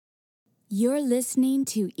You're listening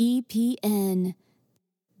to EPN,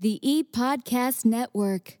 the E-Podcast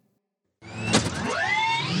Network.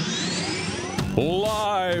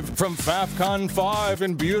 Live from Faffcon 5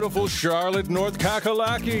 in beautiful Charlotte, North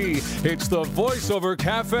Kakalaki, it's the Voiceover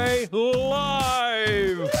Cafe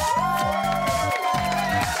Live!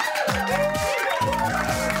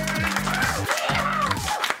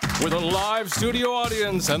 With a live studio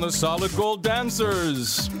audience and the Solid Gold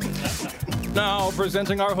dancers. Now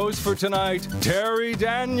presenting our host for tonight, Terry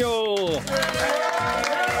Daniel.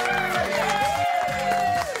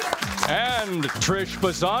 And Trish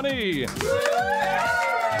Bassani.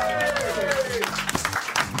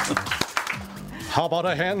 How about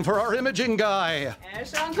a hand for our imaging guy? And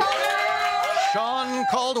Sean Caldwell. Sean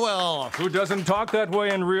Caldwell, who doesn't talk that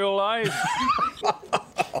way in real life.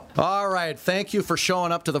 All right, thank you for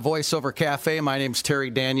showing up to the Voiceover Cafe. My name's Terry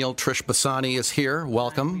Daniel. Trish Bassani is here.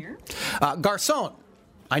 Welcome. Garçon,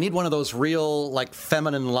 I need one of those real,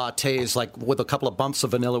 feminine lattes, with a couple of bumps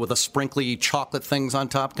of vanilla with a sprinkly chocolate things on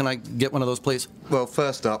top. Can I get one of those, please? Well,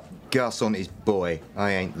 first up, Garçon is boy.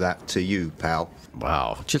 I ain't that to you, pal.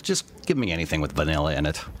 Wow. Just give me anything with vanilla in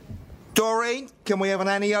it. Doreen, can we have an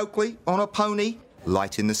Annie Oakley on a pony?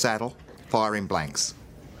 Light in the saddle, firing blanks.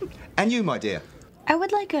 And you, my dear? I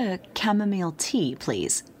would like a chamomile tea,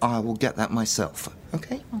 please. I will get that myself,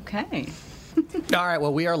 okay? Okay. All right,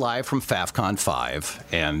 well, we are live from Faffcon 5,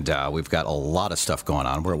 and we've got a lot of stuff going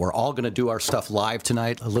on. We're all going to do our stuff live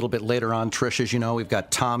tonight. A little bit later on, Trish, as you know, we've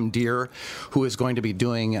got Tom Deere, who is going to be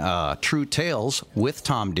doing True Tales with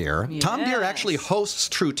Tom Deere. Yes. Tom Deere actually hosts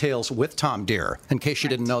True Tales with Tom Deere, in case you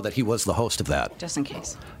didn't know that he was the host of that. Just in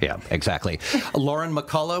case. Yeah, exactly. Lauren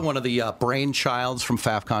McCullough, one of the brainchilds from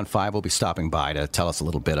Faffcon 5, will be stopping by to tell us a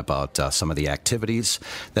little bit about some of the activities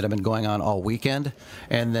that have been going on all weekend.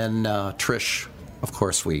 And then Trish, of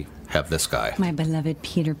course, we have this guy. My beloved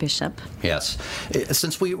Peter Bishop. Yes.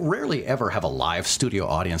 Since we rarely ever have a live studio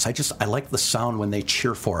audience, I like the sound when they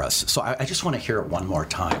cheer for us. So I just want to hear it one more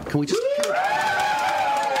time. Can we just hear it?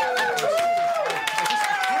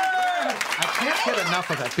 I can't get enough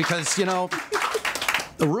of it because,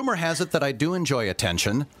 the rumor has it that I do enjoy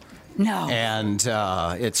attention. No. And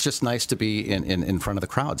it's just nice to be in front of the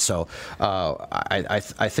crowd. So I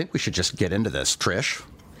think we should just get into this. Trish?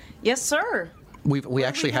 Yes, sir. We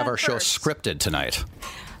actually have our show scripted tonight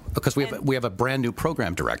because we have a brand new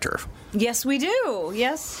program director. Yes, we do.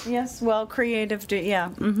 Yes. Well, creative.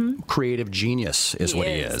 Creative genius is what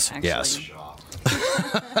he is. Actually. Yes.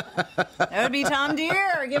 That would be Tom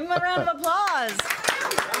Deere. Give him a round of applause.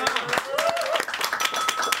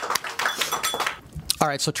 All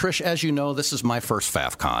right, so Trish, as you know, this is my first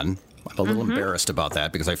Faffcon. I'm a little embarrassed about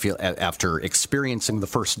that because I feel after experiencing the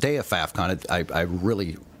first day of Faffcon,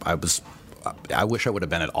 I wish I would have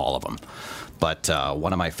been at all of them. But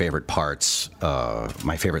one of my favorite parts,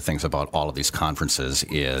 my favorite things about all of these conferences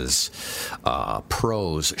is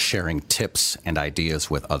pros sharing tips and ideas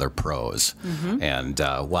with other pros. Mm-hmm. And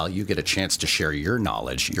while you get a chance to share your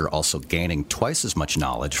knowledge, you're also gaining twice as much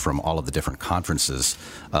knowledge from all of the different conferences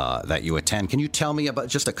that you attend. Can you tell me about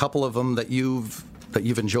just a couple of them that you've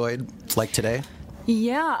enjoyed, like today?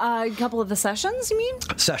 Yeah, a couple of the sessions, you mean?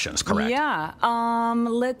 Sessions, correct. Yeah.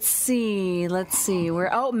 Let's see.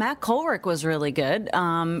 Matt Colrick was really good.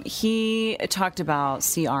 He talked about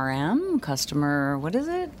CRM, customer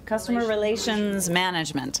relations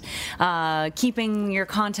management, keeping your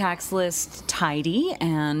contacts list tidy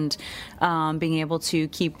and being able to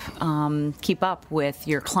keep up with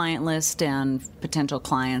your client list and potential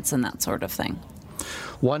clients and that sort of thing.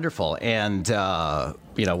 Wonderful. And,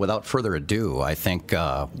 without further ado, I think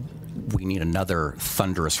we need another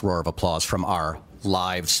thunderous roar of applause from our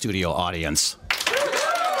live studio audience.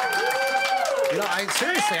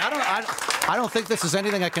 Seriously, I don't think this is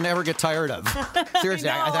anything I can ever get tired of.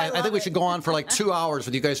 Seriously, I think we should go on for 2 hours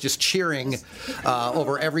with you guys just cheering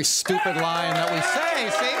over every stupid line that we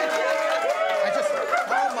say. See?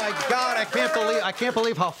 Oh my God, I can't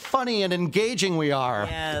believe how funny and engaging we are.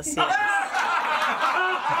 Yes.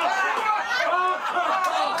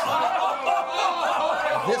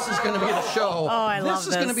 This is going to be the show. Oh, I love this.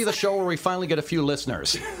 This is going to be the show where we finally get a few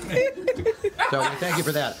listeners. So thank you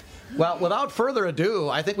for that. Well, without further ado,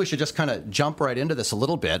 I think we should just kind of jump right into this a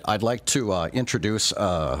little bit. I'd like to introduce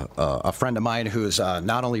a friend of mine who's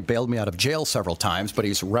not only bailed me out of jail several times, but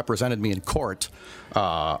he's represented me in court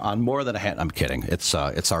on more than a hand. I'm kidding. It's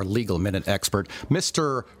our legal minute expert,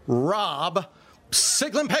 Mr. Rob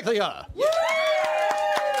Siglinpeglia.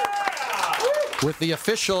 With the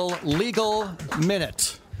official legal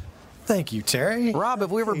minute. Thank you, Terry. Rob,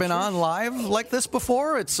 have we ever been on live like this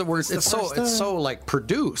before? It's so like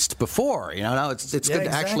produced before. Now it's good to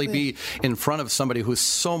actually be in front of somebody who's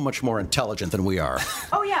so much more intelligent than we are.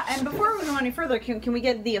 Oh yeah, and before we go any further, can we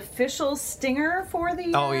get the official stinger for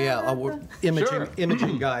the?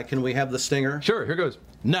 Imaging guy. Can we have the stinger? Sure, here goes.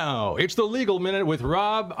 Now, it's the Legal Minute with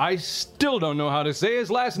Rob. I still don't know how to say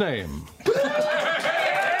his last name.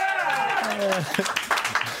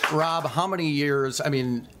 Rob, how many years,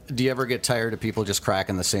 do you ever get tired of people just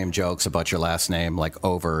cracking the same jokes about your last name, like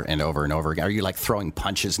over and over and over again? Are you like throwing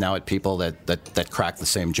punches now at people that crack the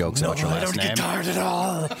same jokes about your last name? I don't get tired at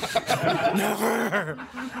all. Never.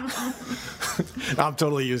 I'm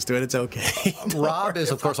totally used to it. It's okay. Rob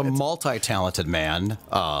is, of course, a multi-talented man,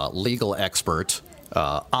 legal expert,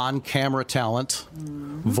 on-camera talent,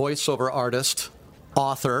 voiceover artist,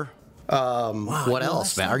 author. What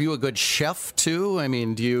else, man? Are you a good chef too?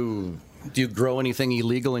 Do you grow anything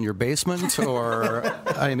illegal in your basement, or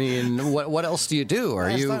what else do you do?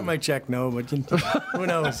 Last time I checked, no, but who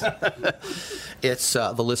knows? It's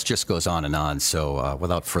the list just goes on and on. So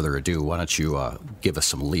without further ado, why don't you give us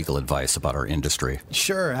some legal advice about our industry?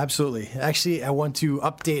 Sure, absolutely. Actually, I want to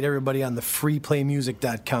update everybody on the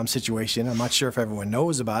freeplaymusic.com situation. I'm not sure if everyone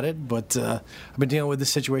knows about it, but I've been dealing with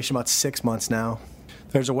this situation about 6 months now.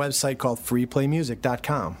 There's a website called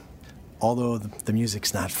freeplaymusic.com. Although the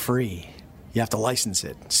music's not free, you have to license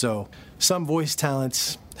it. So some voice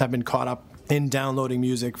talents have been caught up in downloading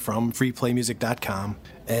music from freeplaymusic.com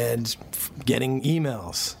and getting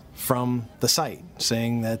emails from the site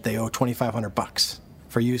saying that they owe $2,500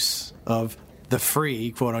 for use of the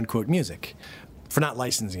free quote-unquote music for not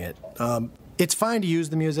licensing it. It's fine to use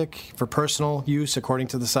the music for personal use according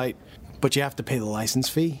to the site, but you have to pay the license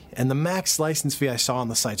fee. And the max license fee I saw on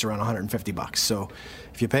the site's around $150. So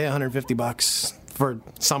if you pay $150 for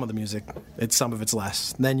some of the music, some of it's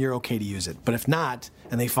less, then you're okay to use it. But if not,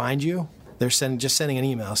 and they find you, they're just sending an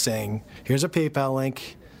email saying, here's a PayPal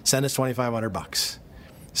link, send us $2,500.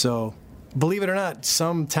 So believe it or not,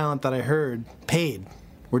 some talent that I heard paid,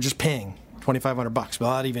 we're just paying $2,500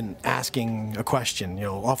 without even asking a question,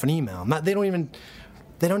 off an email. They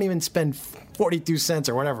don't even spend 42 cents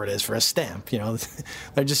or whatever it is for a stamp.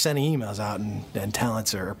 They're just sending emails out, and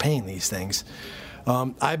talents are paying these things.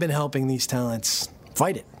 I've been helping these talents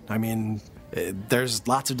fight it. There's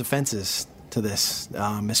lots of defenses to this,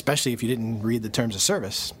 especially if you didn't read the terms of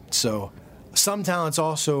service. So some talents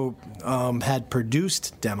also had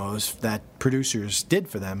produced demos that producers did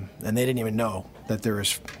for them, and they didn't even know that there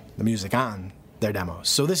was the music on their demos.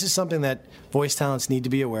 So this is something that voice talents need to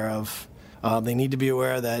be aware of. They need to be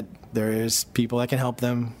aware that there is people that can help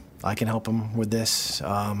them. I can help them with this.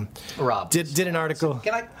 Rob did an article.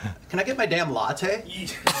 Can I get my damn latte?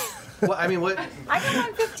 What? I got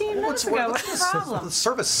one 15 minutes ago. What's the problem? The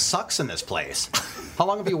service sucks in this place. How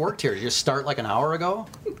long have you worked here? Did you start like an hour ago?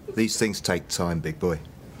 These things take time, big boy.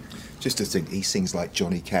 Just to think he sings like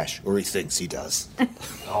Johnny Cash, or he thinks he does.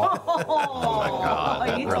 Oh my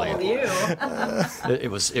God! He told you.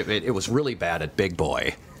 It was really bad at Big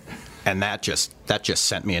Boy. And that just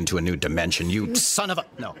sent me into a new dimension. You son of a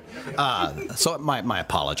no. So my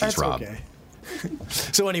apologies, That's Rob. Okay.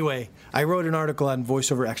 So anyway, I wrote an article on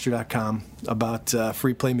voiceoverextra.com about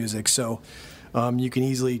free play music. So you can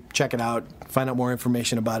easily check it out, find out more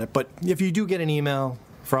information about it. But if you do get an email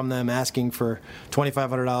from them asking for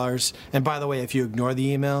 $2,500, and by the way, if you ignore the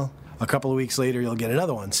email, a couple of weeks later you'll get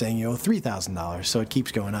another one saying you owe $3,000. So it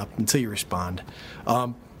keeps going up until you respond.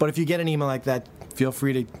 But if you get an email like that, feel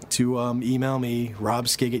free to email me,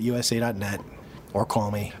 robskig@usa.net, or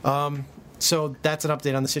call me. So that's an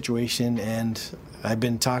update on the situation, and I've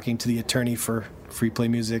been talking to the attorney for free play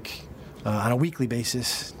music on a weekly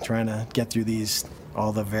basis, trying to get through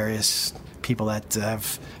all the various people that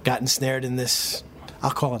have gotten snared in this. I'll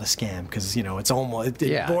call it a scam because it's almost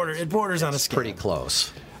it borders on a scam. Pretty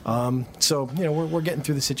close. So we're getting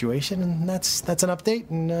through the situation, and that's an update.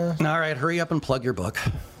 And all right, hurry up and plug your book.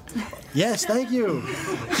 Yes, thank you.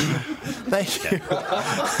 Thank you.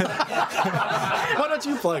 Why don't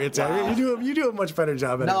you plug it, Terry? You do a much better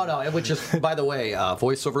job at it. No, it would just, by the way,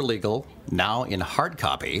 Voiceover Legal, now in hard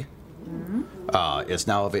copy, is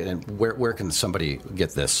now available. Where can somebody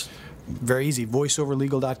get this? Very easy,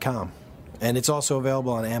 voiceoverlegal.com. And it's also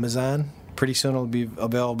available on Amazon. Pretty soon it'll be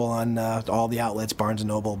available on all the outlets, Barnes &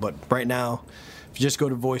 Noble. But right now, if you just go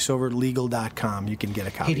to voiceoverlegal.com, you can get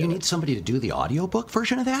a copy. Hey, do you need somebody to do the audiobook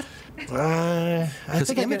version of that? I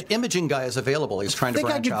think Imaging Guy is available. He's trying to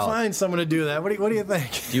branch out. I think I can find someone to do that. What do you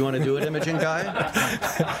think? Do you want to do it, Imaging Guy?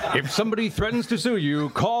 If somebody threatens to sue you,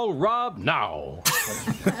 call Rob now.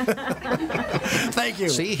 Thank you.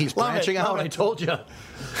 See, he's branching out. I told you.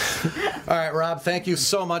 All right, Rob, thank you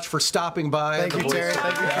so much for stopping by. Thank you, Terry.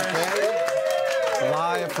 Thank you, Terry.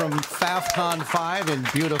 Live from Faffcon 5 in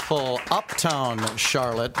beautiful uptown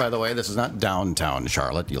Charlotte. By the way, this is not downtown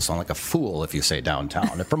Charlotte. You'll sound like a fool if you say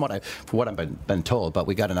downtown, from what I've been told. But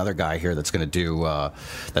we got another guy here that's going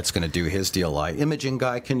to do his deal live. Imaging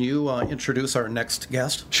guy, can you introduce our next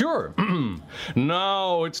guest? Sure.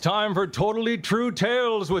 Now it's time for Totally True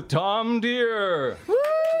Tales with Tom Deere.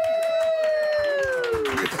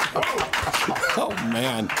 Oh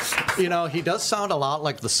man, he does sound a lot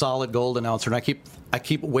like the Solid Gold announcer, and I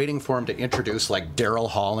keep waiting for him to introduce like Daryl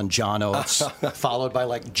Hall and John Oates, followed by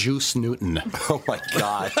like Juice Newton. Oh my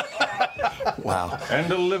God! Wow.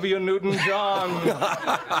 And Olivia Newton-John.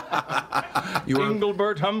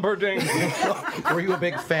 Engelbert Humperdinck. Were you a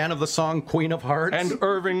big fan of the song Queen of Hearts? And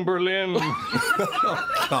Irving Berlin.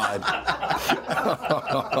 God.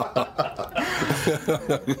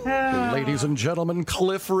 Ladies and gentlemen,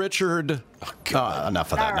 Cliff Richard.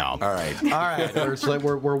 Enough of that now. All right.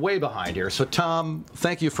 We're way behind here. So, Tom,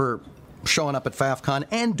 thank you for showing up at Faffcon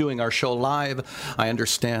and doing our show live. I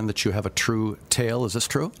understand that you have a true tale. Is this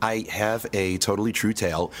true? I have a totally true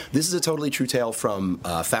tale. This is a totally true tale from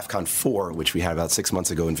Faffcon 4, which we had about 6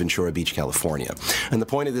 months ago in Ventura Beach, California. And the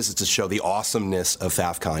point of this is to show the awesomeness of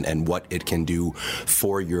Faffcon and what it can do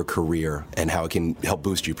for your career and how it can help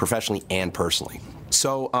boost you professionally and personally.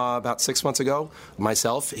 So about 6 months ago,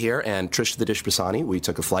 myself here and Trish the Dish Basani, we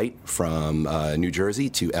took a flight from New Jersey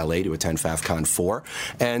to L.A. to attend Faffcon 4.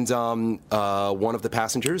 And one of the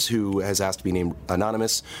passengers, who has asked to be named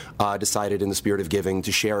anonymous, decided in the spirit of giving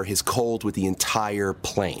to share his cold with the entire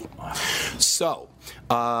plane. So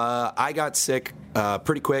I got sick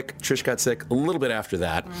pretty quick. Trish got sick a little bit after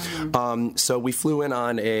that. So we flew in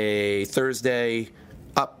on a Thursday,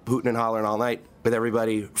 up hooting and hollering all night with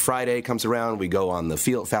everybody. Friday comes around, we go on the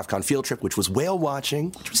Faffcon field trip, which was whale watching,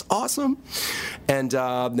 which was awesome. And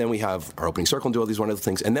then we have our opening circle and do all these wonderful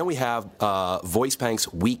things. And then we have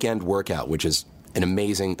VoicePank's weekend workout, which is an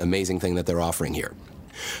amazing, amazing thing that they're offering here.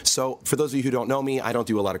 So for those of you who don't know me, I don't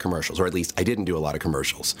do a lot of commercials, or at least I didn't do a lot of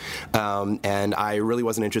commercials. And I really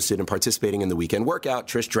wasn't interested in participating in the weekend workout.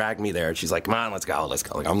 Trish dragged me there. She's like, come on, let's go, let's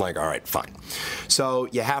go. I'm like, all right, fine. So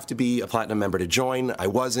you have to be a platinum member to join. I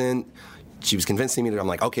wasn't. She was convincing me that I'm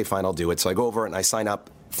like, okay, fine, I'll do it. So I go over and I sign up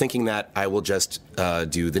thinking that I will just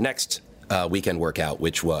do the next weekend workout,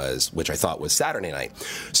 which I thought was Saturday night.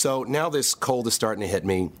 So now this cold is starting to hit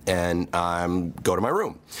me, and go to my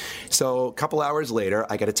room. So a couple hours later,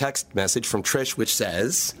 I get a text message from Trish, which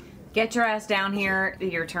says, "Get your ass down here.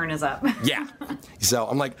 Your turn is up." Yeah. So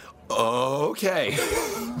I'm like, okay.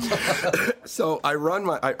 So I run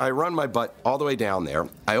my butt all the way down there.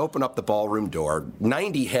 I open up the ballroom door.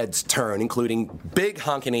 90 heads turn, including big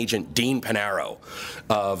honkin' agent Dean Panaro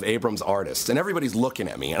of Abrams Artists, and everybody's looking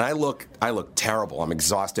at me. And I look terrible. I'm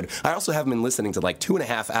exhausted. I also haven't been listening to like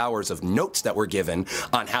 2.5 hours of notes that were given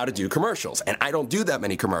on how to do commercials, and I don't do that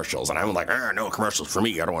many commercials. And I'm like, no commercials for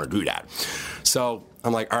me. I don't want to do that. So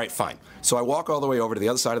I'm like, all right, fine. So I walk all the way over to the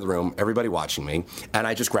other side of the room, everybody watching me, and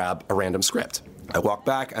I just grab a random script. I walk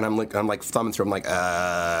back, and I'm like thumbing through. I'm like,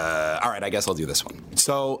 all right, I guess I'll do this one.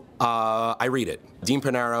 So I read it. Dean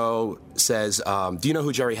Panaro says, do you know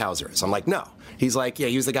who Jerry Hauser is? I'm like, no. He's like, yeah,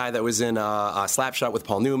 he was the guy that was in Slapshot with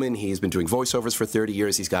Paul Newman. He's been doing voiceovers for 30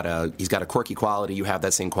 years. He's got a quirky quality. You have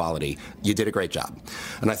that same quality. You did a great job.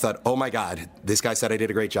 And I thought, oh my God, this guy said I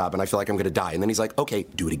did a great job, and I feel like I'm going to die. And then he's like, okay,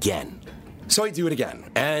 do it again. So I do it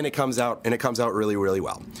again, and it comes out really, really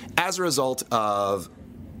well. As a result of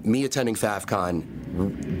me attending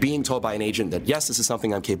Faffcon, being told by an agent that, yes, this is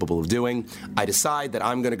something I'm capable of doing, I decide that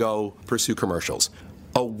I'm going to go pursue commercials.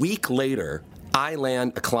 A week later, I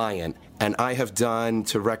land a client, and I have done,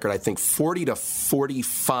 to record, I think 40 to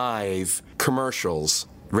 45 commercials,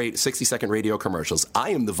 60-second radio commercials. I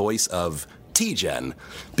am the voice of T-Gen,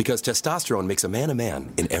 because testosterone makes a man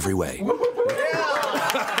in every way.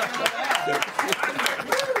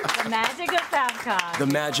 The magic of Faffcon. The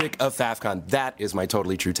magic of Faffcon. That is my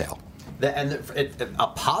totally true tale. And a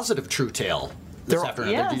positive true tale.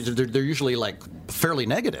 They're usually like fairly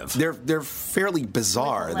negative. They're fairly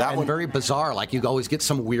bizarre. That one very bizarre. Like you always get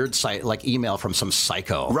some weird email from some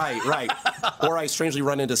psycho. Right. Or I strangely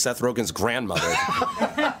run into Seth Rogen's grandmother.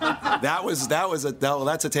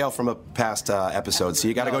 That's a tale from a past episode. So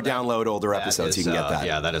you got to go download older episodes. You can get that.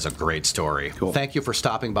 Yeah, that is a great story. Cool. Thank you for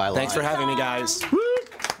stopping by. Thanks for having me, guys.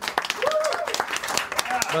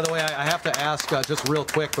 By the way, I have to ask just real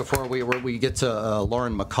quick before we get to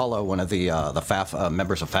Lauren McCullough, one of the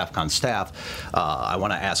members of Faffcon staff. I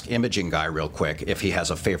want to ask Imaging Guy real quick if he has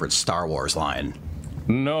a favorite Star Wars line.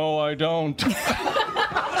 No, I don't.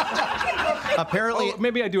 Apparently,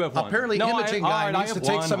 maybe I do have one. Apparently, Imaging Guy needs to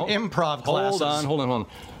take some improv classes. Hold on.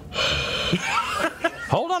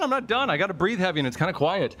 Hold on, I'm not done. I got to breathe heavy, and it's kind of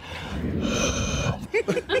quiet.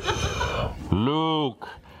 Luke,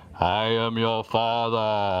 I am your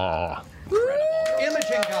father.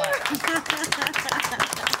 Imaging Guy.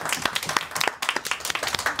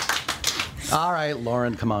 All right,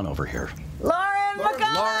 Lauren, come on over here. Lauren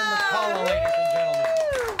McCullough! Lauren McCullough, ladies and gentlemen.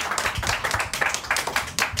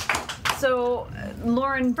 So,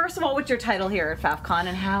 Lauren, first of all, what's your title here at Faffcon,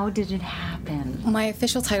 and how did it happen? My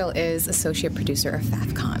official title is Associate Producer of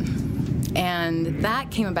Faffcon, and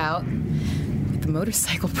that came about with the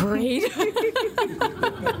motorcycle parade.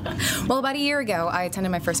 Well, about a year ago, I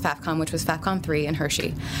attended my first Faffcon, which was Faffcon 3 in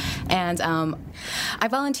Hershey, and I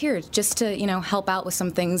volunteered just to, help out with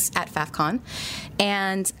some things at Faffcon,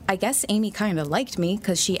 and I guess Amy kind of liked me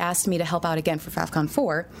because she asked me to help out again for Faffcon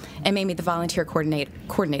 4 and made me the volunteer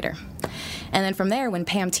coordinator. And then from there, when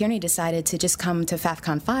Pam Tierney decided to just come to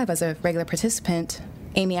Faffcon 5 as a regular participant,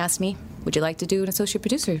 Amy asked me, would you like to do an associate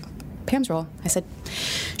producer, Pam's role? I said,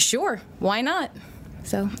 sure, why not?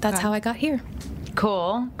 So that's how I got here.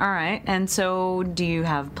 Cool. All right. And so do you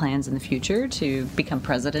have plans in the future to become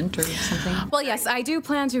president or something? Well, yes, I do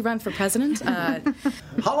plan to run for president.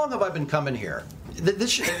 How long have I been coming here?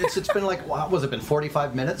 It's been like, what was it, been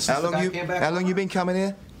 45 minutes since the guy came back? How long you been coming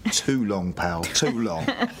here? Too long, pal. Too long.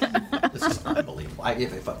 This is unbelievable.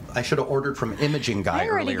 I should have ordered from Imaging Guy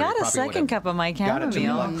earlier. I already got a second cup of my chamomile. Got it to me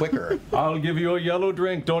a lot quicker. I'll give you a yellow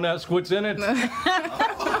drink. Don't ask what's in it.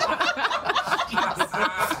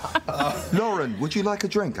 Lauren, would you like a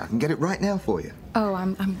drink? I can get it right now for you. Oh,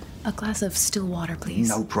 I'm a glass of still water, please.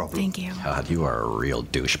 No problem. Thank you. God, you are a real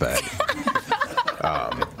douchebag.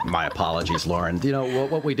 My apologies, Lauren.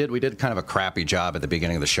 What we did kind of a crappy job at the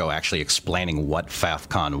beginning of the show actually explaining what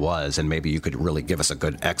Faffcon was, and maybe you could really give us a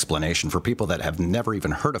good explanation for people that have never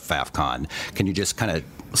even heard of Faffcon. Can you just kind of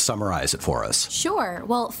summarize it for us? Sure.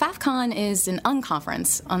 Well, Faffcon is an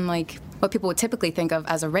unconference, unlike what people would typically think of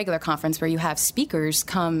as a regular conference where you have speakers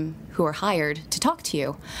come who are hired to talk to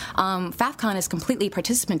you. Faffcon is completely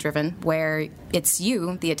participant-driven, where it's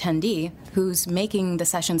you, the attendee, who's making the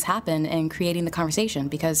sessions happen and creating the conversation.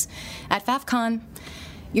 Because at Faffcon,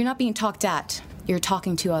 you're not being talked at, you're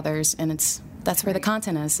talking to others, and that's where the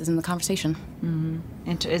content is in the conversation. Mm-hmm.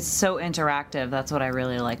 It's so interactive. That's what I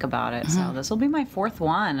really like about it. So this will be my fourth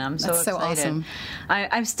one. I'm so excited. That's so awesome.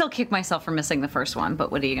 I still kick myself for missing the first one,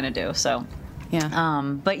 but what are you going to do? So. Yeah.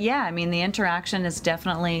 But yeah, I mean, the interaction is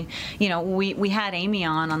definitely, we had Amy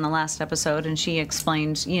on the last episode, and she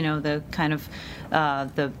explained, the kind of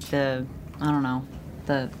the I don't know,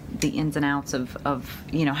 the ins and outs of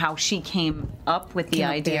how she came up with the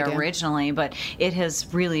idea originally, but it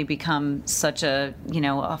has really become such a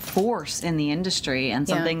force in the industry, and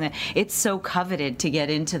something that it's so coveted to get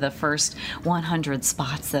into the first 100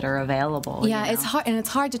 spots that are available. Yeah, it's hard, and it's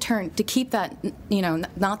hard to keep that,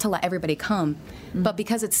 not to let everybody come, but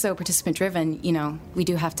because it's so participant driven, we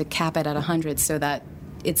do have to cap it at 100 so that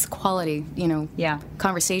it's quality,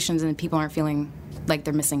 conversations, and people aren't feeling like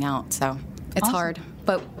they're missing out. So it's hard,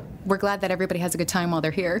 but we're glad that everybody has a good time while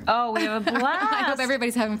they're here. Oh, we have a blast. I hope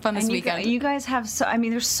everybody's having fun this weekend. You guys have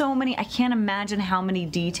there's so many, I can't imagine how many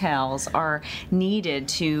details are needed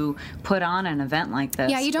to put on an event like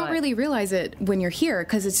this. Yeah, you don't really realize it when you're here,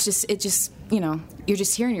 because it just you're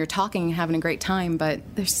just here and you're talking and having a great time, but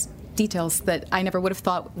there's details that I never would have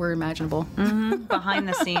thought were imaginable. Mm-hmm. Behind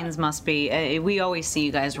the scenes must be. We always see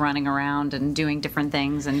you guys running around and doing different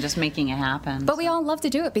things and just making it happen. But we all love to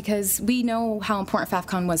do it because we know how important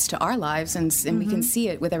Faffcon was to our lives, and we can see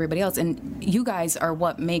it with everybody else. And you guys are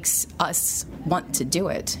what makes us want to do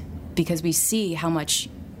it, because we see how much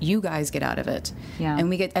you guys get out of it. Yeah. And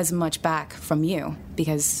we get as much back from you,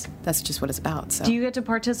 because that's just what it's about. So. Do you get to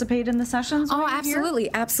participate in the sessions? Oh, absolutely.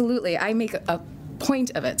 Absolutely. I make a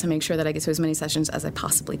point of it to make sure that I get to as many sessions as I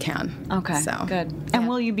possibly can. Okay, so good. And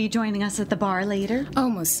will you be joining us at the bar later? Oh,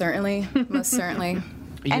 most certainly. Most certainly.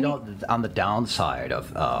 On the downside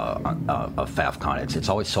of Faffcon, it's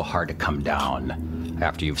always so hard to come down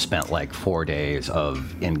after you've spent like 4 days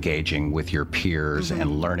of engaging with your peers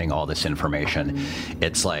and learning all this information.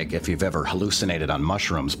 It's like if you've ever hallucinated on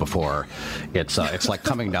mushrooms before, it's like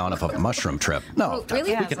coming down off a mushroom trip. No,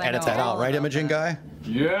 really? We can edit that out, right, Imaging Guy?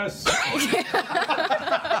 Yes.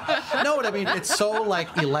 No, but I mean, it's so like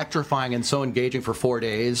electrifying and so engaging for 4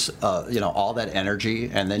 days. All that energy,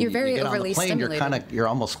 and then you're very you get overly on the plane. stimulated. You're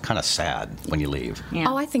almost kind of sad when you leave. Yeah.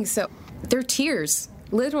 Oh, I think so. They're tears,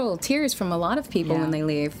 literal tears from a lot of people when they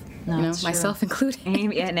leave. myself included.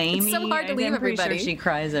 Amy, it's so hard to leave I'm pretty everybody. Sure she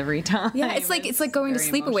cries every time. Yeah, it's like going to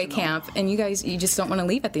sleepaway camp, and you just don't want to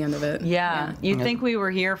leave at the end of it. Yeah. You'd think we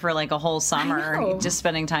were here for like a whole summer, just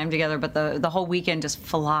spending time together, but the whole weekend just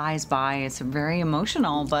flies by. It's very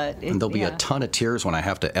emotional, but and there'll be a ton of tears when I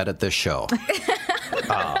have to edit this show.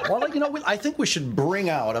 I think we should bring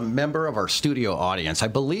out a member of our studio audience. I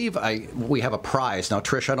believe we have a prize now,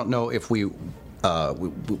 Trish. I don't know if we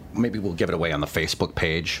maybe we'll give it away on the Facebook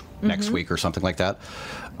page next week or something like that.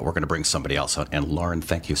 We're going to bring somebody else out. And Lauren,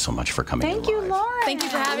 thank you so much for coming. Thank you, Lauren. Thank you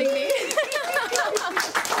for having me.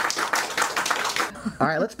 All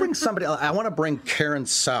right, let's bring somebody else. I want to bring Karen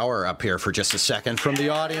Sauer up here for just a second from the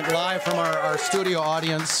audience, live from our studio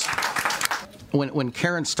audience. When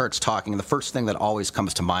Karen starts talking, the first thing that always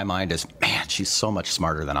comes to my mind is, man, she's so much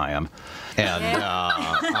smarter than I am.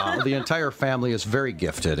 And the entire family is very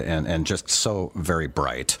gifted and just so very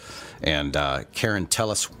bright. And Karen, tell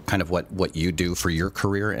us kind of what you do for your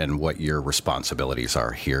career and what your responsibilities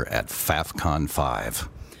are here at Faffcon 5.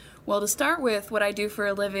 Well, to start with, what I do for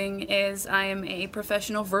a living is I am a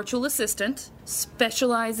professional virtual assistant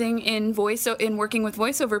specializing in working with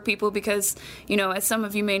voiceover people because, as some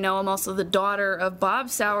of you may know, I'm also the daughter of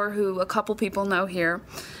Bob Sauer, who a couple people know here.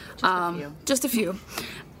 Just a few.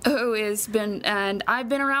 And I've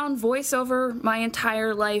been around voiceover my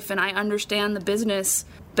entire life, and I understand the business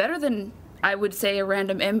better than I would say a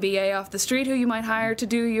random MBA off the street who you might hire to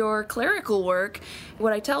do your clerical work.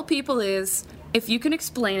 What I tell people is, if you can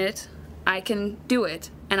explain it, I can do it,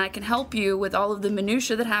 and I can help you with all of the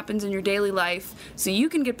minutia that happens in your daily life so you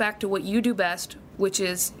can get back to what you do best, which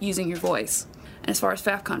is using your voice. And as far as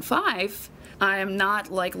Faffcon 5, I am not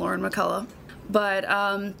like Lauren McCullough, but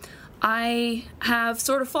I have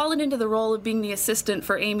sort of fallen into the role of being the assistant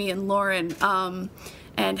for Amy and Lauren,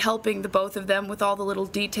 and helping the both of them with all the little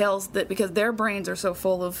details because their brains are so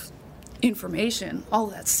full of information, all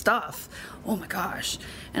that stuff. Oh my gosh.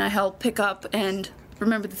 And I help pick up and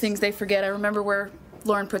remember the things they forget. I remember where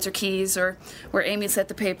Lauren puts her keys, or where Amy set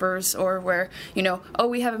the papers, or where,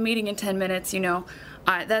 we have a meeting in 10 minutes,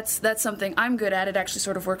 that's something I'm good at. It actually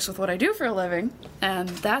sort of works with what I do for a living, and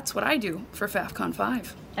that's what I do for Faffcon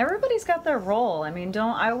 5. Everybody's got their role. I mean,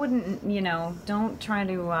 don't try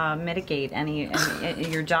to mitigate any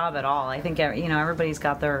your job at all. I think everybody's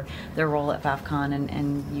got their role at Faffcon,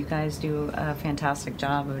 and you guys do a fantastic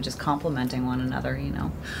job of just complimenting one another.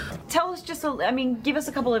 Tell us give us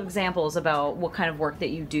a couple of examples about what kind of work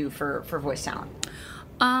that you do for voice talent.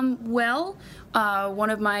 One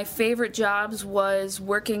of my favorite jobs was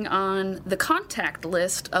working on the contact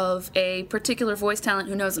list of a particular voice talent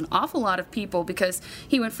who knows an awful lot of people, because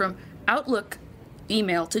he went from Outlook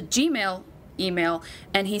email to Gmail email,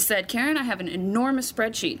 and he said, Karen, I have an enormous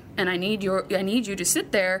spreadsheet, and I need you to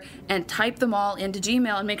sit there and type them all into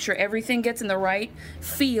Gmail and make sure everything gets in the right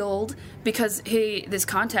field, because this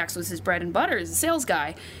contacts was his bread and butter as a sales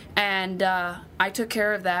guy. And I took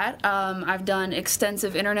care of that. I've done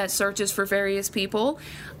extensive internet searches for various people,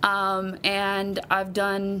 and I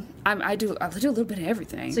do a little bit of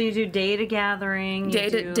everything. So you do data gathering,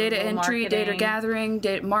 data entry, data gathering,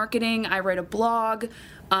 data marketing. I write a blog.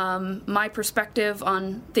 My perspective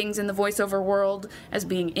on things in the voiceover world as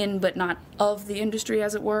being in but not of the industry,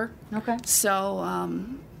 as it were. Okay. So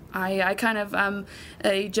I kind of am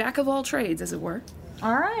a jack of all trades, as it were.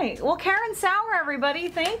 All right. Well, Karen Sauer, everybody,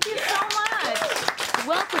 thank you so much.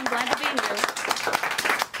 Welcome. Glad to be here.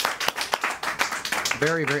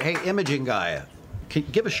 Very, very. Hey, imaging guy, can you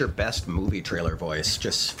give us your best movie trailer voice,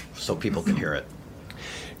 just so people can hear it?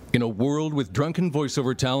 In a world with drunken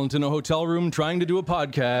voiceover talent in a hotel room trying to do a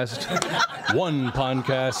podcast, one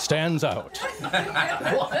podcast stands out.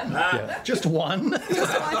 One? Yeah. Just one?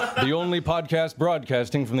 The only podcast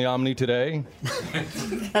broadcasting from the Omni today.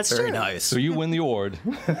 That's very true. Nice. So you win the award.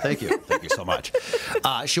 Thank you. Thank you so much.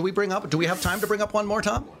 Do we have time to bring up one more,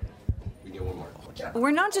 Tom?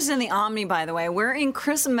 We're not just in the Omni, by the way. We're in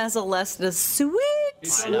Chris Mezzalesta's suite.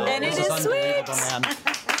 And it is sweet. Man.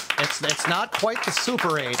 It's not quite the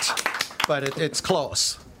Super 8, but it's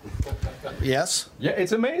close. Yes? Yeah,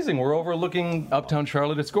 it's amazing. We're overlooking uptown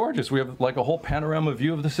Charlotte. It's gorgeous. We have like a whole panorama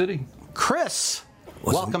view of the city. Chris,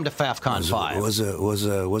 welcome to Faffcon 5.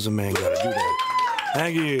 What's a man got to do that?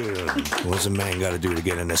 Thank you. What's a man got to do to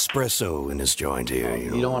get an espresso in this joint here?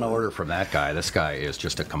 You don't want to order from that guy. This guy is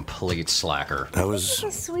just a complete slacker. He's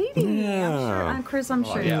a sweetie. Yeah. Chris, I'm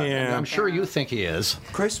sure. Yeah. I'm sure you think he is.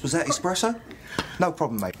 Chris, was that espresso? No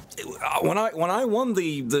problem, mate. When I won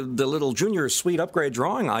the little junior suite upgrade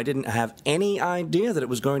drawing, I didn't have any idea that it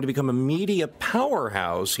was going to become a media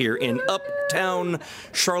powerhouse here in uptown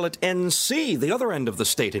Charlotte, NC, the other end of the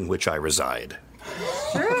state in which I reside.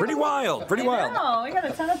 True. Pretty wild. Pretty wild. Oh, we got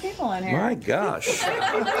a ton of people in here. My gosh.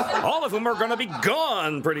 All of whom are going to be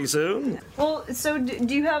gone pretty soon. Well, so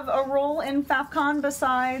do you have a role in Faffcon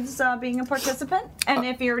besides being a participant? And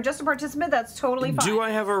if you're just a participant, that's totally fine. Do I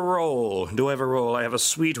have a role? I have a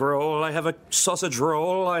sweet role. I have a sausage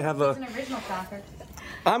roll. I have a... It's an original Faffer.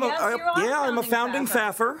 I'm a founding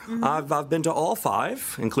Faffer. Mm-hmm. I've been to all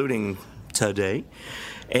 5, including today.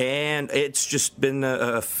 And it's just been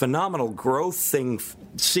a phenomenal growth thing,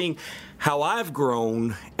 seeing how I've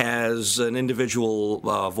grown as an individual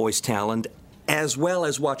voice talent, as well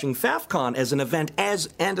as watching Faffcon as an event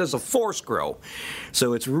and as a force grow.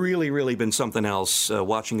 So it's really, really been something else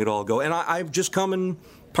watching it all go. And I've just come and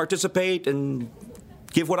participate and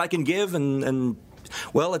give what I can give, and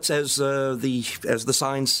well, it's as the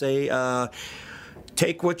signs say.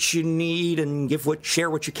 Take what you need and share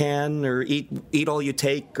what you can, or eat all you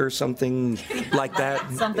take, or something like that.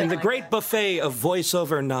 Something in the like great that. buffet of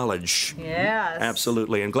voiceover knowledge. Yes.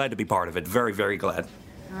 Absolutely, and glad to be part of it. Very, very glad.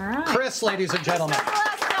 All right. Chris, ladies and gentlemen.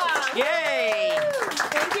 Yay!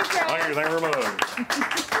 Thank you, Chris. Thank you very much.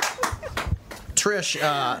 Trish,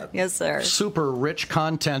 Yes, sir. super rich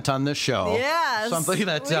content on this show. Yes. Something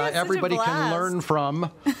that We had such a everybody can blast. learn from.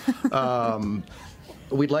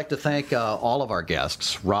 We'd like to thank all of our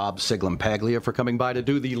guests, Rob Siglum-Paglia, for coming by to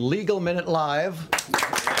do the Legal Minute Live.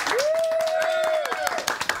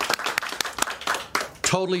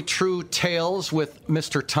 Totally True Tales with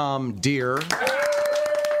Mr. Tom Deere.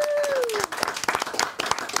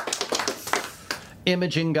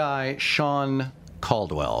 Imaging guy Sean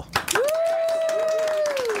Caldwell.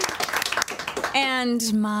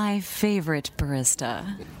 And my favorite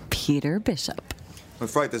barista, Peter Bishop. I'm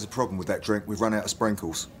afraid there's a problem with that drink. We've run out of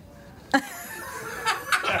sprinkles.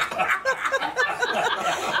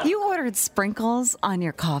 You ordered sprinkles on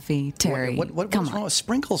your coffee, Terry. What's wrong with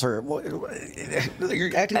sprinkles? You're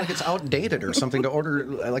acting like it's outdated or something to order.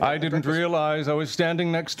 Like I didn't realize I was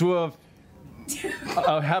standing next to a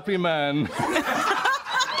happy man.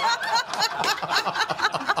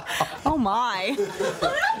 Oh, my.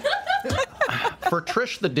 For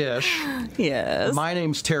Trish the Dish, Yes. my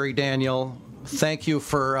name's Terry Daniel. Thank you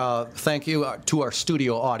to our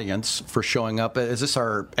studio audience for showing up.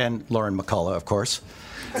 And Lauren McCullough, of course,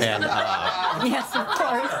 and Yes, of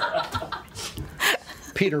course.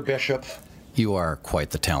 Peter Bishop. You are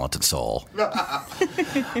quite the talented soul.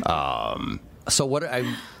 So are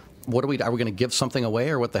we going to give something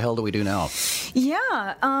away, or what the hell do we do now?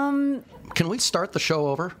 Yeah. Can we start the show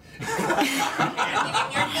over?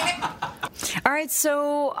 All right,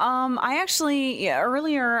 so I actually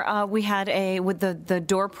earlier we had with the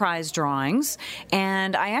door prize drawings,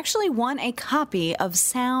 and I actually won a copy of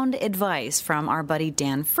Sound Advice from our buddy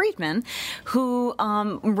Dan Friedman, who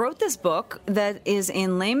wrote this book that is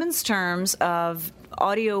in layman's terms of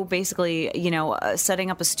audio, basically,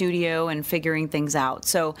 setting up a studio and figuring things out.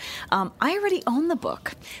 So I already own the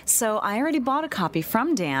book, so I already bought a copy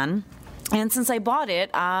from Dan. And since I bought it,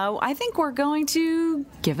 I think we're going to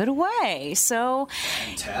give it away. So,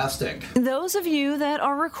 fantastic. Those of you that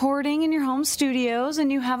are recording in your home studios and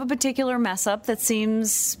you have a particular mess up that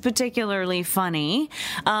seems particularly funny,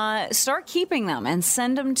 start keeping them and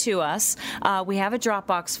send them to us. We have a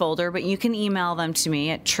Dropbox folder, but you can email them to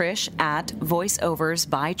me at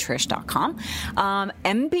trish@voiceoversbytrish.com.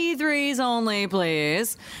 MP3s only,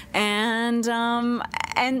 please, and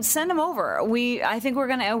send them over. I think we're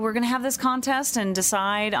gonna have this contest and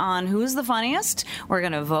decide on who's the funniest. We're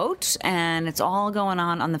going to vote, and it's all going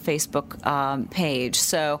on the Facebook page.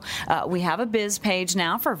 So we have a biz page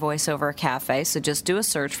now for Voiceover Cafe, so just do a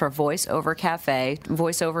search for Voiceover Cafe.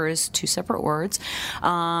 Voiceover is 2 separate words.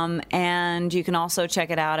 And you can also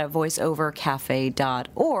check it out at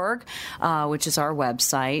voiceovercafe.org, which is our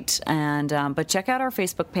website. And but check out our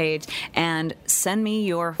Facebook page and send me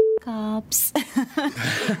your ups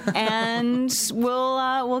and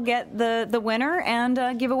we'll get the winner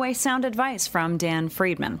and give away Sound Advice from Dan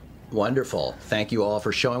Friedman. Wonderful. Thank you all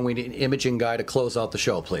for showing. We need an imaging guy to close out the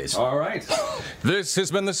show, please. All right. This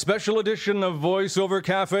has been the special edition of Voiceover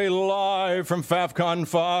Cafe live from Faffcon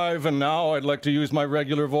 5, and now I'd like to use my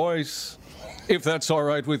regular voice. If that's all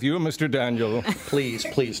right with you, Mr. Daniel.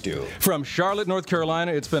 Please do. From Charlotte, North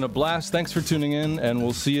Carolina, it's been a blast. Thanks for tuning in, and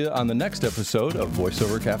we'll see you on the next episode of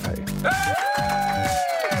Voiceover Cafe.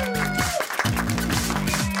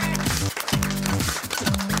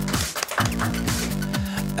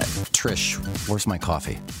 Trish, where's my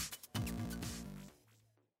coffee?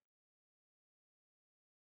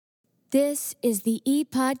 This is the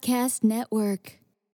ePodcast Network.